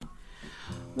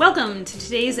Welcome to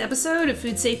today's episode of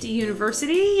Food Safety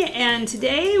University, and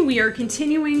today we are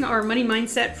continuing our money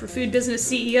mindset for food business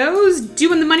CEOs,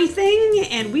 doing the money thing,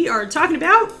 and we are talking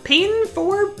about paying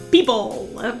for people.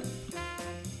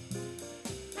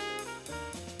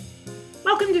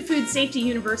 Welcome to Food Safety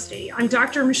University. I'm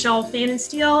Dr. Michelle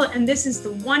Pfannenstiel, and this is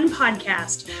the one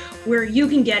podcast where you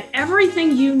can get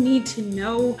everything you need to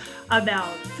know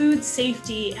about food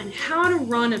safety and how to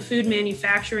run a food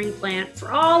manufacturing plant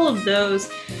for all of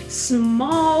those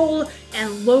small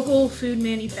and local food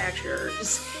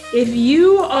manufacturers. If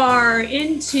you are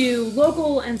into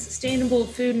local and sustainable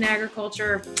food and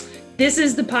agriculture, this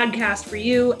is the podcast for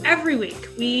you. Every week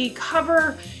we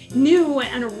cover new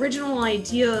and original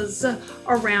ideas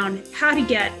around how to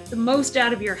get the most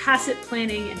out of your HACCP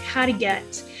planning and how to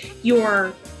get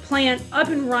your plant up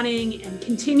and running and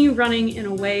continue running in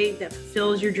a way that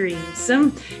fulfills your dreams. So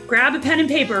grab a pen and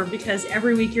paper because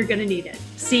every week you're going to need it.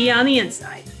 See you on the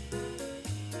inside.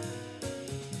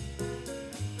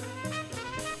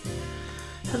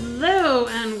 Hello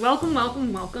and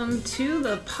welcome to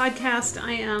the podcast.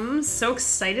 I am so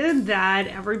excited that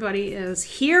everybody is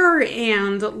here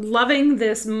and loving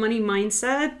this money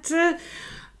mindset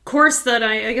course that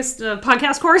the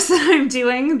podcast course that I'm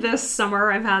doing this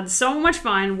summer. I've had so much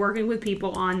fun working with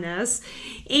people on this,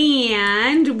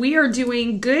 and we are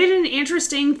doing good and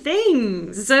interesting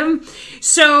things.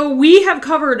 So we have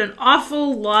covered an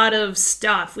awful lot of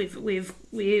stuff.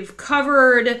 We've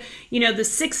covered, the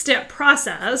 6-step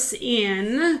process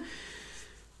in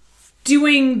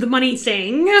doing the money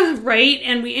thing, right?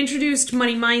 And we introduced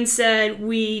money mindset.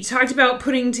 We talked about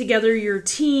putting together your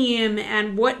team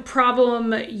and what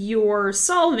problem you're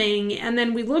solving. And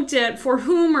then we looked at for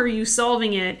whom are you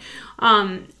solving it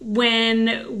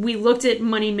when we looked at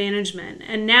money management.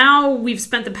 And now we've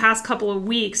spent the past couple of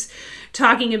weeks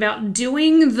talking about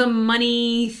doing the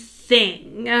money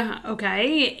thing,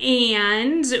 okay?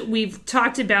 And we've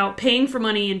talked about paying for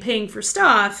money and paying for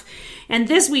stuff. And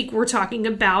this week we're talking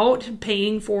about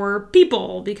paying for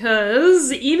people,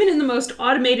 because even in the most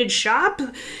automated shop,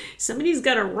 somebody's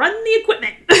got to run the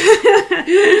equipment.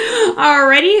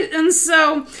 Alrighty, and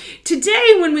so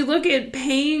today when we look at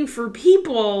paying for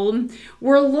people,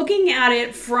 we're looking at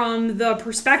it from the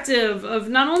perspective of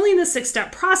not only the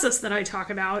 6-step process that I talk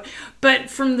about, but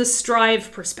from the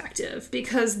Strive perspective,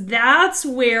 because that's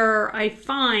where I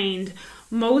find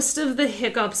most of the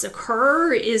hiccups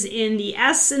occur is in the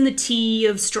S and the T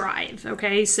of Strive,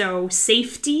 okay? So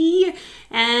safety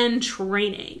and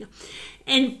training.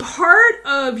 And part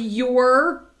of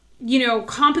your,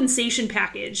 compensation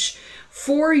package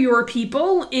for your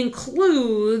people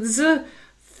includes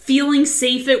feeling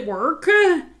safe at work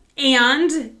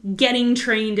and getting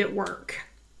trained at work,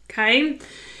 okay?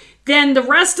 Then the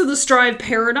rest of the Strive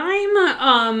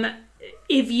paradigm,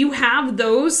 if you have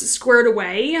those squared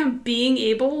away, being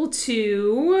able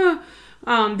to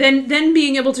then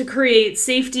being able to create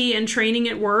safety and training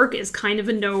at work is kind of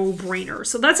a no-brainer.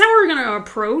 So that's how we're going to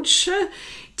approach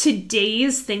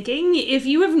today's thinking. If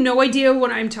you have no idea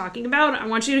what I'm talking about, I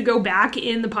want you to go back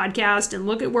in the podcast and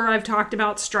look at where I've talked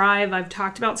about Strive. I've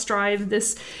talked about Strive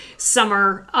this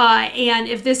summer. And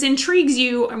if this intrigues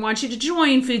you, I want you to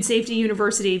join Food Safety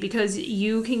University, because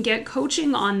you can get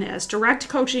coaching on this, direct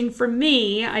coaching from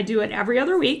me. I do it every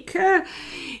other week.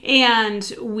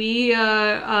 And we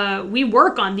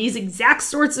work on these exact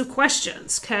sorts of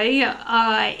questions, okay?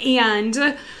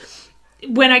 And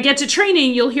when I get to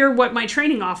training, you'll hear what my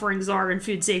training offerings are in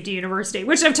Food Safety University,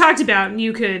 which I've talked about, and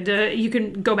you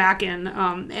can go back and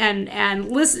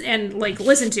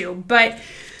listen to. But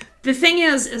the thing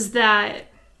is that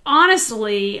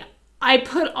honestly, I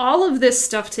put all of this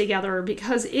stuff together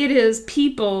because it is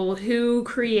people who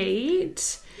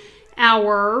create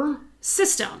our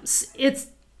systems. It's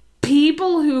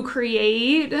people who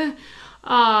create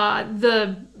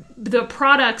the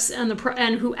products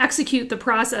and who execute the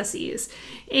processes.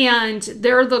 And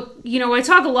they're I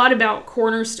talk a lot about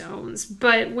cornerstones,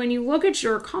 but when you look at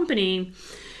your company,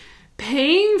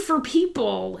 paying for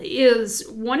people is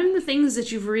one of the things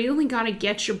that you've really got to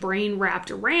get your brain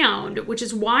wrapped around, which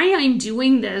is why I'm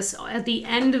doing this at the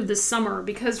end of the summer,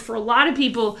 because for a lot of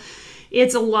people,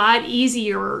 it's a lot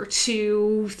easier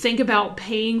to think about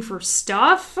paying for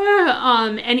stuff,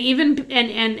 and even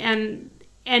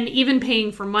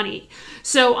paying for money.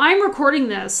 So I'm recording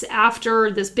this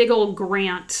after this big old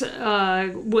grant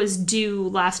was due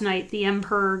last night, the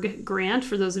MPIRG grant,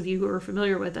 for those of you who are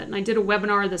familiar with it. And I did a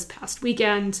webinar this past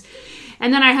weekend.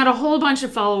 And then I had a whole bunch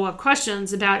of follow-up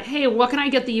questions about, hey, what can I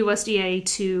get the USDA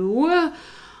to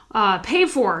pay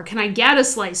for? Can I get a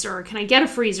slicer? Can I get a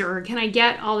freezer? Can I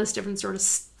get all this different sort of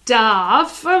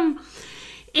stuff?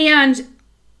 And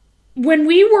when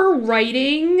we were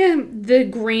writing the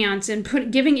grant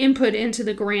and giving input into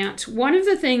the grant, one of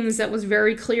the things that was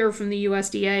very clear from the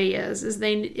USDA is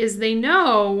they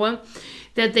know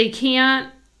that they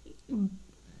can't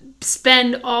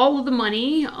spend all of the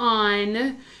money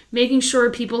on making sure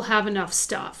people have enough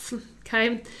stuff,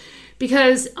 okay?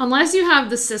 Because unless you have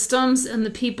the systems and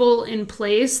the people in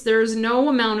place, there's no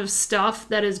amount of stuff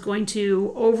that is going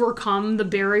to overcome the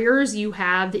barriers you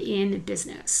have in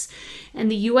business. And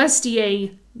the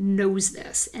USDA knows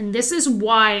this. And this is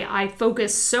why I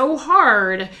focus so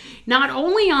hard, not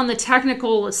only on the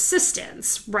technical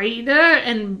assistance, right?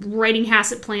 And writing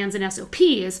HACCP plans and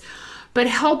SOPs, but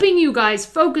helping you guys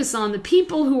focus on the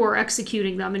people who are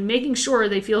executing them and making sure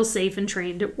they feel safe and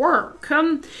trained at work.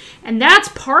 And that's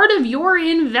part of your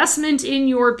investment in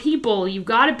your people. You've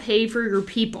got to pay for your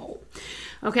people.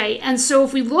 Okay, and so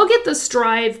if we look at the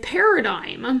Strive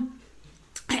paradigm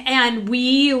and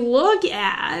we look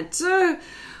at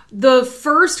the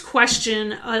first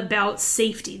question about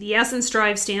safety, the S in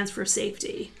Strive stands for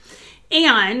safety.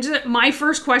 And my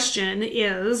first question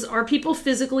is, are people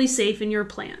physically safe in your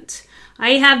plant?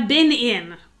 I have been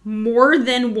in more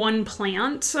than one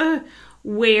plant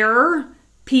where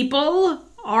people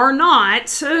are not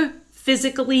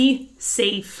physically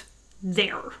safe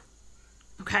there.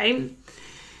 Okay?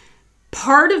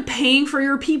 Part of paying for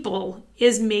your people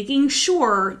is making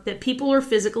sure that people are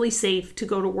physically safe to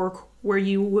go to work where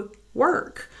you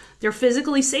work. They're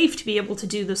physically safe to be able to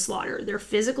do the slaughter. They're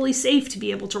physically safe to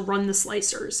be able to run the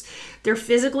slicers. They're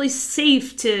physically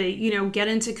safe to, get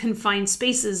into confined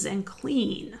spaces and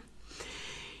clean.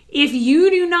 If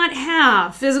you do not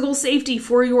have physical safety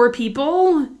for your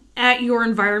people at your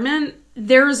environment,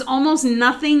 there's almost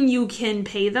nothing you can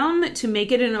pay them to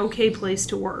make it an okay place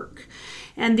to work.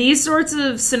 And these sorts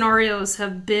of scenarios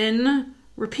have been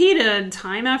repeated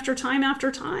time after time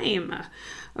after time.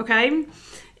 Okay?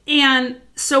 And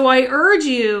so I urge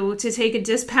you to take a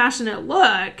dispassionate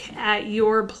look at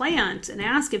your plant and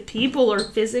ask if people are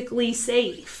physically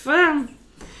safe.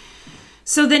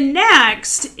 So the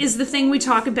next is the thing we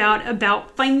talk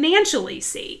about financially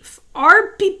safe.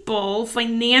 Are people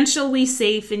financially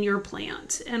safe in your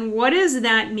plant? And what does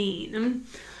that mean? I'm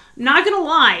not going to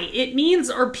lie. It means,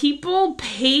 are people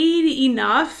paid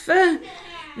enough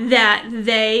that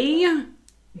they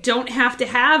don't have to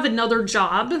have another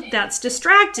job that's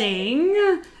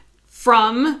distracting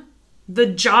from the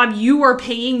job you are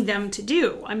paying them to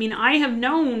do? I mean, I have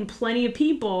known plenty of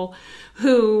people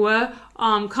who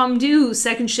come do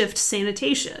second shift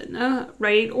sanitation,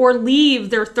 right? Or leave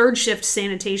their third shift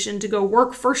sanitation to go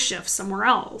work first shift somewhere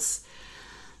else.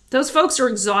 Those folks are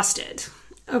exhausted,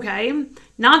 okay?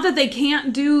 Not that they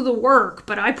can't do the work,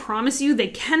 but I promise you they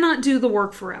cannot do the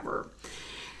work forever.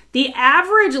 The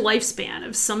average lifespan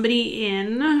of somebody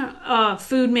in a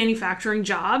food manufacturing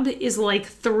job is like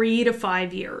 3 to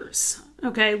 5 years.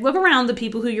 Okay, look around the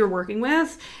people who you're working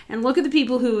with and look at the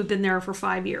people who have been there for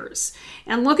 5 years.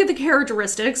 And look at the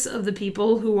characteristics of the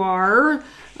people who are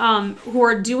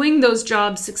doing those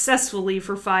jobs successfully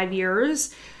for 5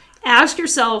 years. Ask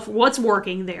yourself what's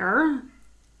working there,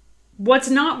 what's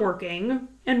not working,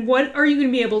 and what are you going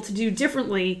to be able to do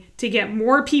differently to get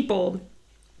more people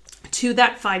to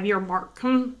that 5-year mark.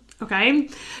 Okay?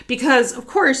 Because, of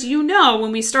course,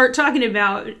 when we start talking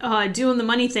about doing the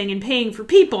money thing and paying for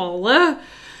people,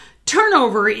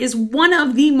 turnover is one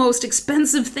of the most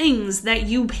expensive things that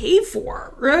you pay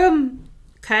for.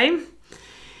 Okay?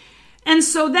 And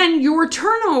so then your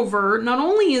turnover, not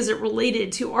only is it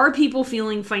related to are people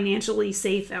feeling financially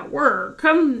safe at work,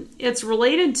 it's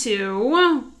related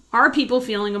to are people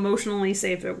feeling emotionally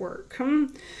safe at work,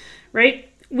 right?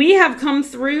 We have come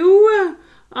through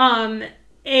I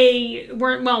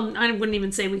wouldn't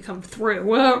even say we come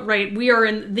through, right? We are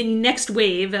in the next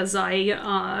wave as I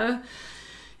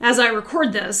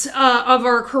record this, of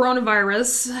our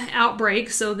coronavirus outbreak.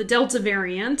 So the Delta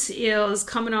variant is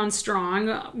coming on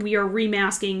strong. We are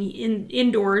remasking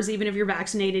indoors, even if you're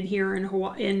vaccinated here in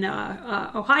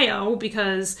Ohio,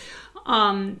 because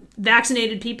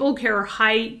vaccinated people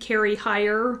carry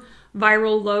higher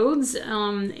viral loads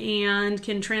and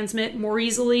can transmit more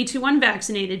easily to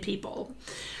unvaccinated people.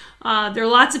 There are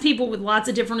lots of people with lots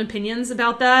of different opinions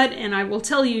about that, and I will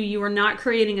tell you, you are not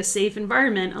creating a safe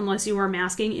environment unless you are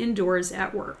masking indoors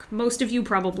at work. Most of you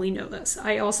probably know this.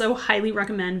 I also highly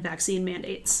recommend vaccine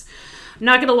mandates. I'm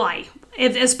not going to lie.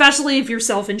 especially if you're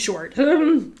self-insured.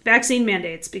 Vaccine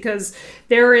mandates, because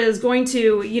there is going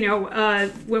to,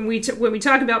 when we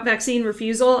talk about vaccine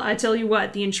refusal, I tell you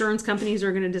what, the insurance companies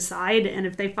are going to decide, and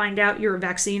if they find out you're a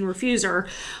vaccine refuser,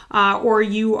 or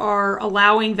you are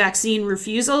allowing vaccine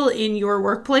refusal in your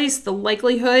workplace, the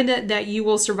likelihood that you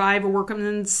will survive a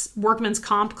workman's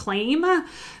comp claim,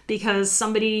 because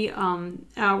somebody,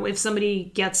 if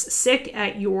somebody gets sick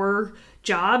at your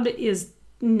job, is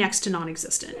next to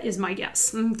non-existent, is my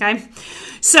guess. Okay.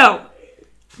 So,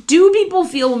 do people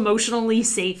feel emotionally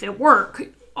safe at work?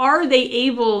 Are they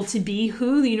able to be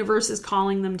who the universe is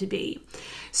calling them to be?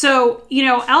 So,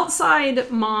 outside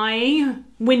my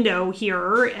window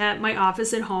here at my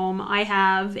office at home, I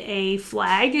have a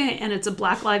flag, and it's a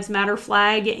Black Lives Matter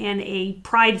flag and a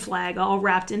pride flag all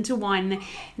wrapped into one,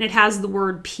 and it has the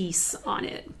word peace on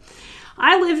it.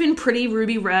 I live in pretty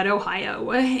ruby red,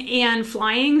 Ohio, and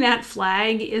flying that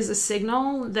flag is a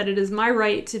signal that it is my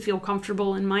right to feel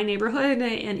comfortable in my neighborhood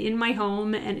and in my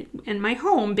home, and my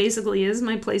home basically is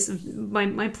my place of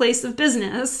my place of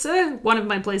business, one of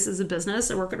my places of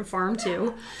business. I work at a farm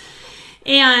too,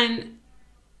 and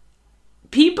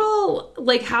people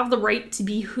have the right to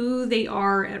be who they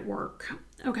are at work.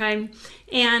 Okay.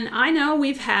 And I know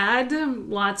we've had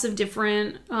lots of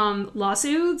different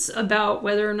lawsuits about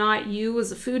whether or not you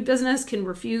as a food business can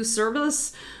refuse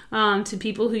service to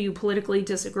people who you politically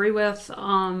disagree with.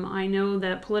 I know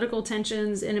that political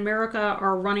tensions in America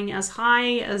are running as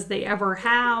high as they ever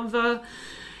have.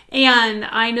 And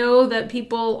I know that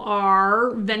people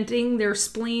are venting their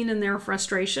spleen and their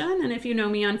frustration. And if you know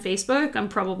me on Facebook, I'm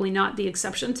probably not the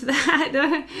exception to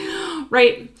that,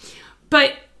 right?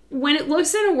 But when it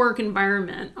looks at a work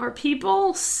environment, are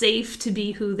people safe to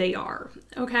be who they are?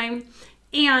 Okay.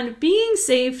 And being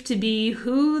safe to be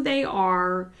who they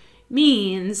are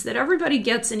means that everybody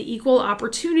gets an equal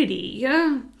opportunity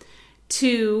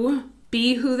to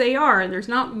be who they are. There's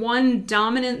not one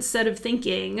dominant set of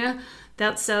thinking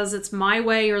that says it's my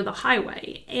way or the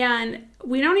highway. And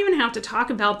we don't even have to talk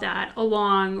about that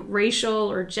along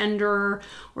racial or gender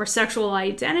or sexual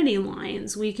identity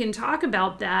lines. We can talk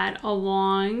about that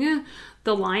along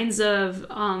the lines of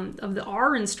the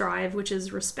R in Strive, which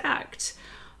is respect.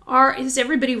 Is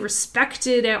everybody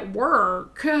respected at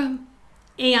work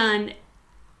and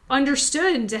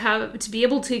understood to be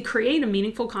able to create a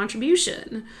meaningful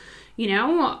contribution?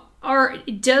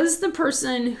 Does the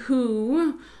person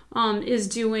who is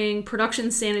doing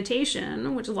production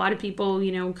sanitation, which a lot of people,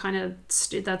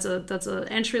 that's a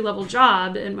entry level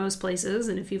job in most places.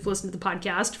 And if you've listened to the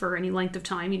podcast for any length of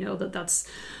time, you know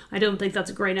I don't think that's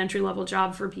a great entry level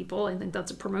job for people. I think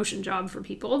that's a promotion job for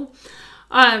people.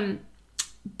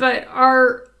 But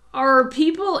are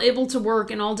people able to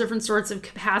work in all different sorts of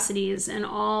capacities and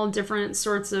all different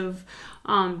sorts of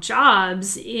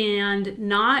jobs and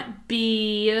not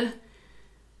be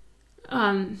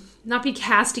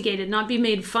castigated, not be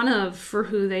made fun of for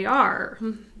who they are?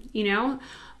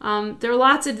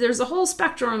 There's a whole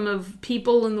spectrum of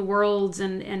people in the world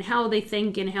and how they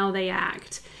think and how they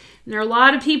act. And there are a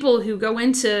lot of people who go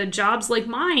into jobs like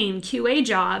mine, QA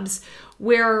jobs,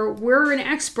 where we're an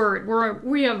expert,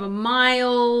 we have a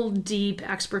mile deep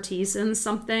expertise in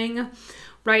something,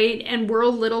 right? And we're a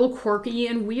little quirky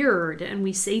and weird, and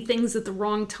we say things at the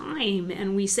wrong time,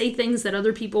 and we say things that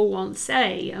other people won't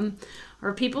say.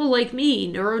 Are people like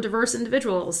me, neurodiverse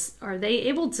individuals, are they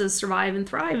able to survive and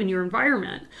thrive in your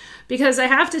environment? Because I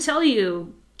have to tell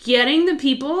you, getting the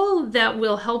people that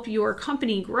will help your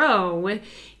company grow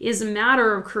is a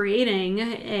matter of creating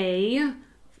a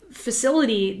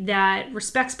facility that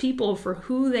respects people for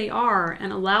who they are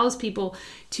and allows people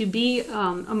to be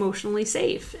emotionally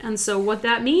safe. And so what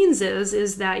that means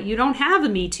is that you don't have a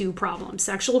Me Too problem.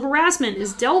 Sexual harassment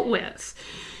is dealt with.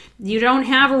 You don't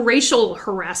have a racial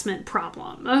harassment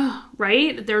problem,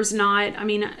 right? There's not,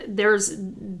 there's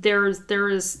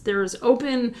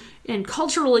open and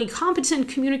culturally competent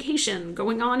communication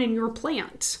going on in your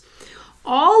plant.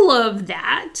 All of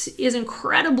that is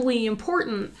incredibly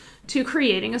important to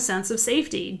creating a sense of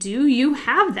safety. Do you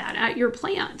have that at your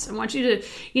plant? I want you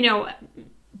to,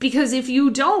 because if you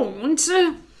don't,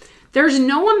 there's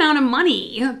no amount of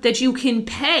money that you can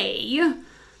pay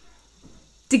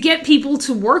to get people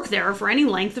to work there for any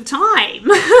length of time.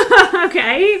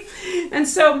 Okay? And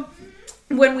so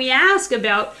when we ask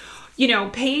about,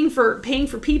 paying for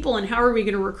people and how are we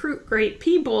going to recruit great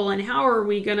people and how are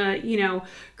we going to,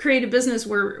 create a business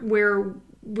where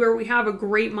we have a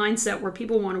great mindset where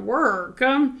people want to work,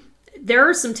 there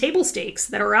are some table stakes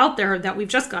that are out there that we've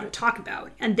just got to talk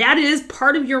about. And that is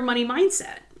part of your money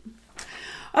mindset.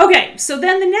 Okay, so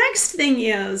then the next thing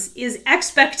is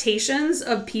expectations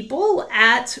of people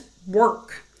at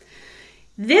work?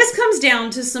 This comes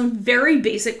down to some very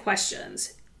basic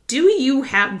questions. Do you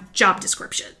have job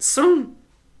descriptions?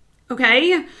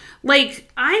 Okay? Like,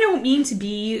 I don't mean to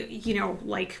be,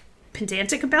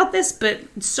 pedantic about this, but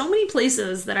so many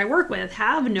places that I work with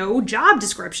have no job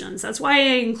descriptions. That's why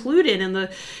I include it in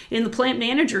the plant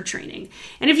manager training.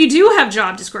 And if you do have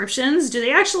job descriptions, do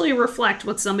they actually reflect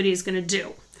what somebody's going to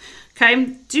do? Okay?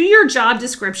 Do your job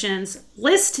descriptions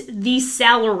list the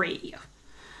salary?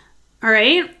 All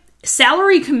right?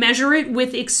 Salary commensurate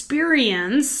with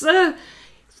experience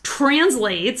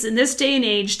translates in this day and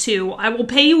age to, I will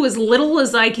pay you as little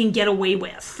as I can get away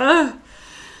with.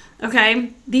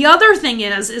 Okay. The other thing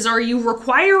is are you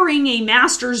requiring a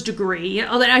master's degree?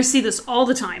 Oh, I see this all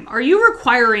the time. Are you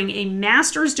requiring a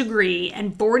master's degree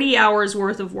and 40 hours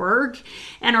worth of work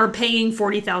and are paying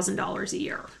 $40,000 a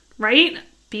year? Right?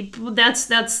 People, that's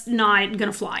not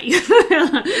gonna fly.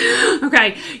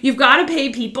 Okay, you've got to pay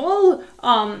people.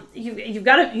 You've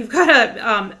got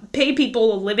to pay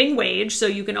people a living wage. So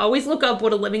you can always look up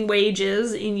what a living wage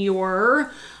is in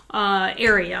your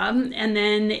area, and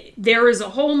then there is a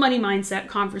whole money mindset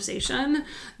conversation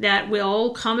that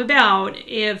will come about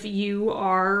if you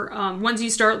are once you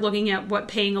start looking at what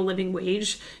paying a living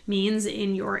wage means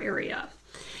in your area.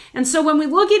 And so when we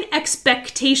look at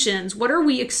expectations, what are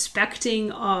we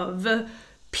expecting of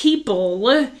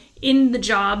people in the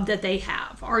job that they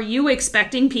have? Are you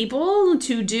expecting people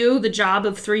to do the job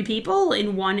of 3 people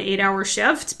in one 8-hour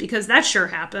shift? Because that sure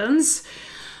happens.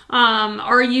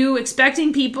 Are you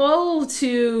expecting people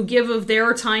to give of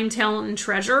their time, talent, and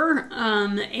treasure,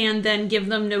 and then give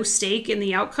them no stake in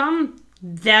the outcome?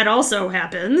 That also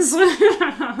happens.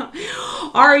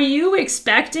 Are you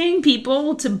expecting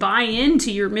people to buy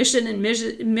into your mission and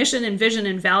vision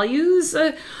and values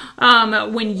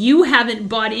when you haven't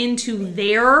bought into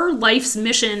their life's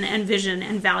mission and vision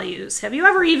and values? Have you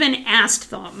ever even asked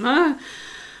them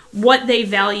what they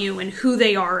value and who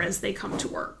they are as they come to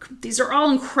work? These are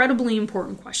all incredibly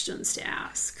important questions to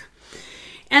ask.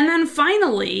 And then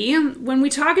finally, when we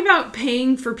talk about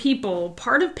paying for people,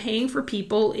 part of paying for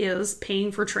people is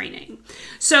paying for training.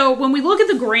 So when we look at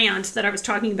the grant that I was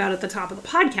talking about at the top of the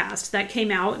podcast that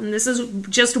came out, and this is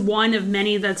just one of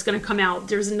many that's going to come out,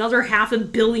 there's another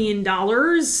 $500 million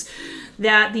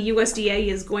that the USDA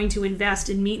is going to invest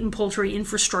in meat and poultry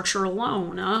infrastructure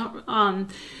alone,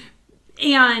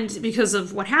 and because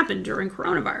of what happened during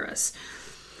coronavirus.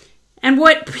 And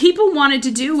what people wanted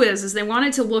to do is they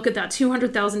wanted to look at that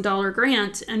 $200,000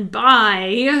 grant and buy,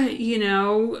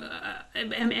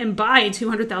 and buy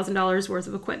 $200,000 worth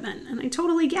of equipment. And I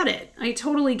totally get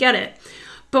it.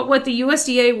 But what the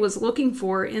USDA was looking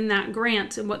for in that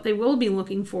grant, and what they will be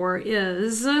looking for,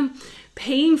 is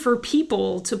paying for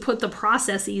people to put the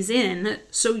processes in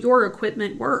so your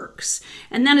equipment works.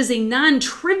 And that is a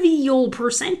non-trivial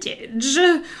percentage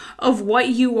of what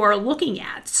you are looking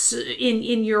at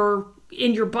in your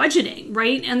budgeting,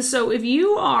 right? And so if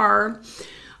you are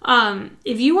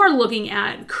looking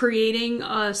at creating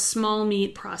a small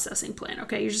meat processing plant,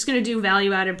 okay, you're just going to do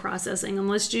value-added processing, and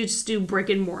let's just do brick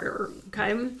and mortar,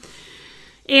 okay?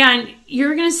 And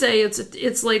you're going to say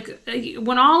it's like,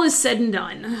 when all is said and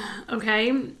done,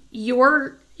 okay,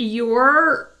 your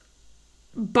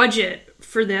budget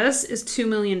for this is $2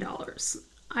 million.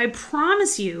 I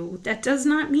promise you that does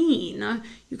not mean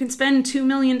you can spend $2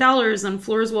 million on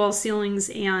floors, walls, ceilings,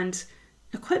 and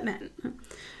equipment,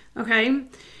 okay?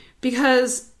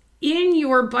 Because in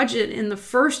your budget in the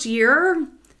first year,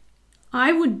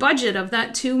 I would budget of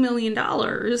that $2 million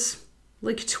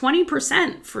like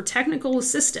 20% for technical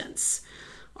assistance,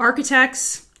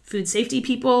 architects, food safety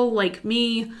people like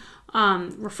me,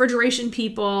 refrigeration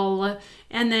people,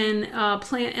 and then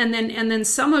and then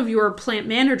some of your plant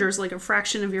managers, like a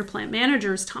fraction of your plant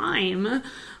manager's time,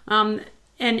 and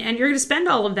you're going to spend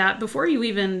all of that before you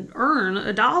even earn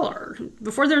 $1.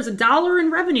 Before there's $1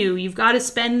 in revenue, you've got to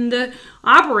spend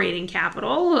operating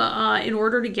capital in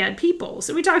order to get people.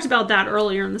 So we talked about that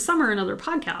earlier in the summer in other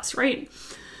podcasts, right?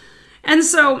 And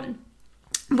so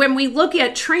when we look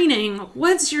at training,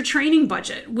 what's your training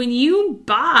budget? When you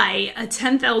buy a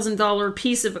 $10,000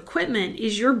 piece of equipment,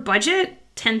 is your budget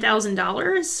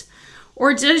 $10,000?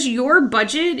 Or does your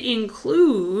budget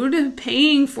include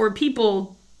paying for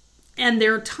people and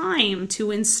their time to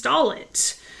install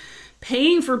it?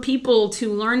 Paying for people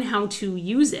to learn how to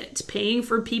use it? Paying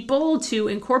for people to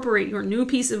incorporate your new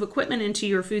piece of equipment into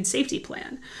your food safety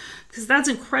plan? Because that's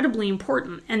incredibly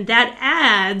important. And that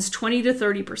adds 20 to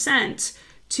 30%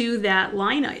 to that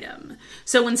line item.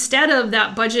 So instead of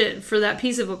that budget for that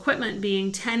piece of equipment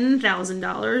being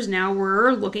 $10,000, now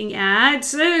we're looking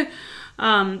at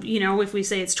If we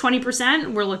say it's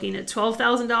 20%, we're looking at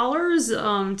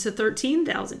 $12,000 to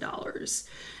 $13,000.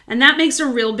 And that makes a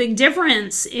real big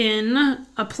difference in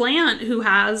a plant who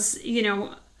has,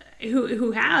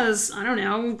 who has, I don't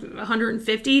know,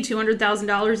 $150,000,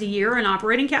 $200,000 a year in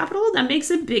operating capital. That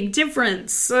makes a big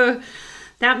difference.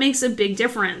 That makes a big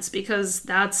difference because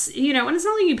that's, and it's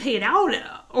not like you pay it out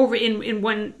over in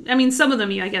one. I mean, some of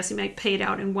them, I guess you might pay it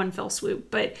out in one fell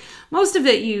swoop, but most of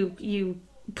it you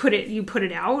put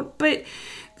it out. But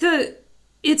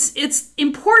it's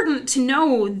important to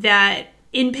know that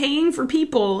in paying for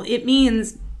people, it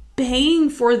means paying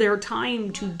for their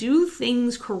time to do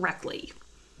things correctly.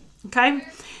 Okay?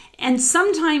 And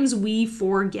sometimes we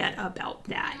forget about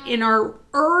that. In our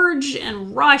urge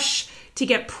and rush to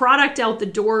get product out the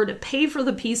door to pay for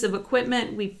the piece of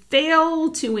equipment, we fail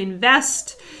to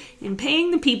invest in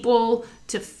paying the people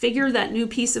to figure that new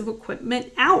piece of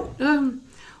equipment out.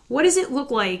 What does it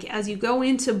look like as you go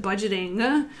into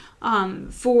budgeting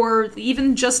for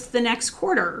even just the next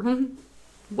quarter?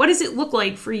 What does it look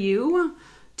like for you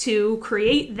to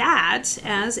create that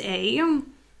as a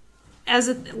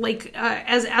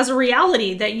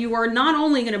reality, that you are not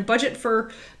only going to budget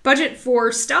for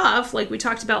stuff like we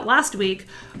talked about last week,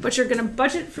 but you're going to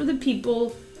budget for the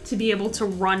people to be able to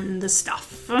run the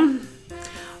stuff.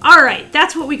 All right,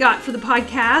 that's what we got for the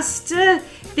podcast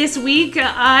this week.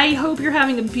 I hope you're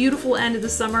having a beautiful end of the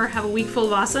summer. Have a week full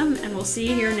of awesome, and we'll see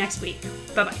you here next week.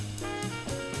 Bye-bye.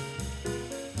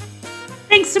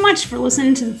 Thanks so much for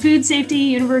listening to the Food Safety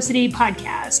University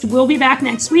podcast. We'll be back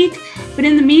next week, but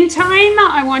in the meantime,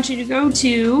 I want you to go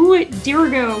to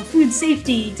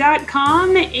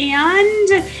DirigoFoodSafety.com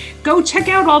and go check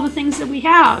out all the things that we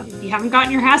have. If you haven't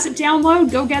gotten your HACCP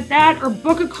download, go get that or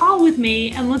book a call with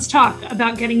me and let's talk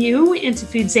about getting you into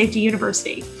Food Safety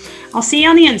University. I'll see you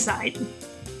on the inside.